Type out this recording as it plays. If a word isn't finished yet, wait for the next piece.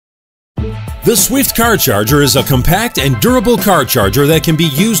The Swift car charger is a compact and durable car charger that can be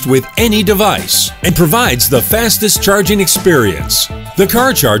used with any device and provides the fastest charging experience. The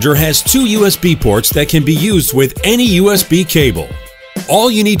car charger has two USB ports that can be used with any USB cable. All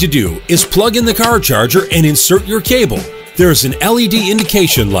you need to do is plug in the car charger and insert your cable. There's an LED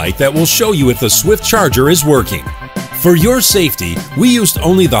indication light that will show you if the Swift charger is working. For your safety, we used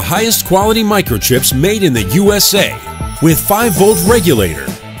only the highest quality microchips made in the USA with 5-volt regulator.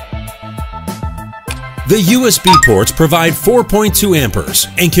 The USB ports provide 4.2 amperes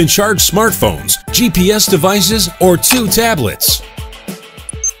and can charge smartphones, GPS devices, or 2 tablets.